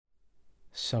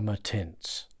Summer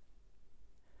Tints.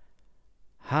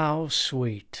 How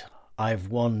sweet I've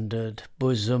wandered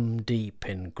bosom deep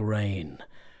in grain,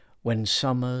 when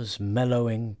summer's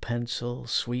mellowing pencil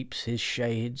sweeps his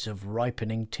shades of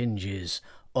ripening tinges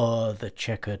o'er the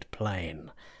checkered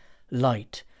plain.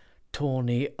 Light,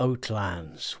 tawny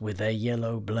oatlands with their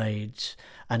yellow blades,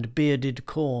 and bearded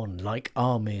corn like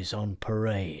armies on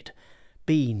parade.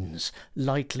 Beans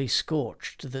lightly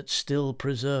scorched that still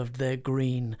preserved their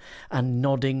green, and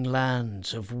nodding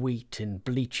lands of wheat in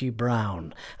bleachy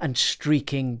brown, and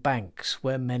streaking banks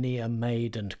where many a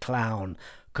maid and clown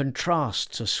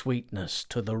contrasts a sweetness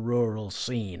to the rural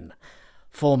scene,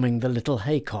 forming the little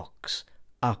haycocks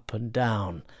up and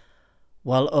down,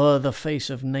 while o'er the face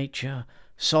of nature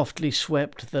softly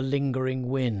swept the lingering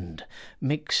wind,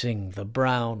 mixing the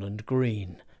brown and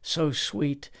green, so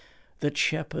sweet that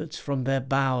shepherds from their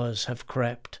bowers have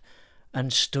crept,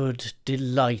 and stood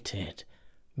delighted,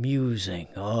 musing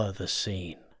o'er the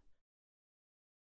scene.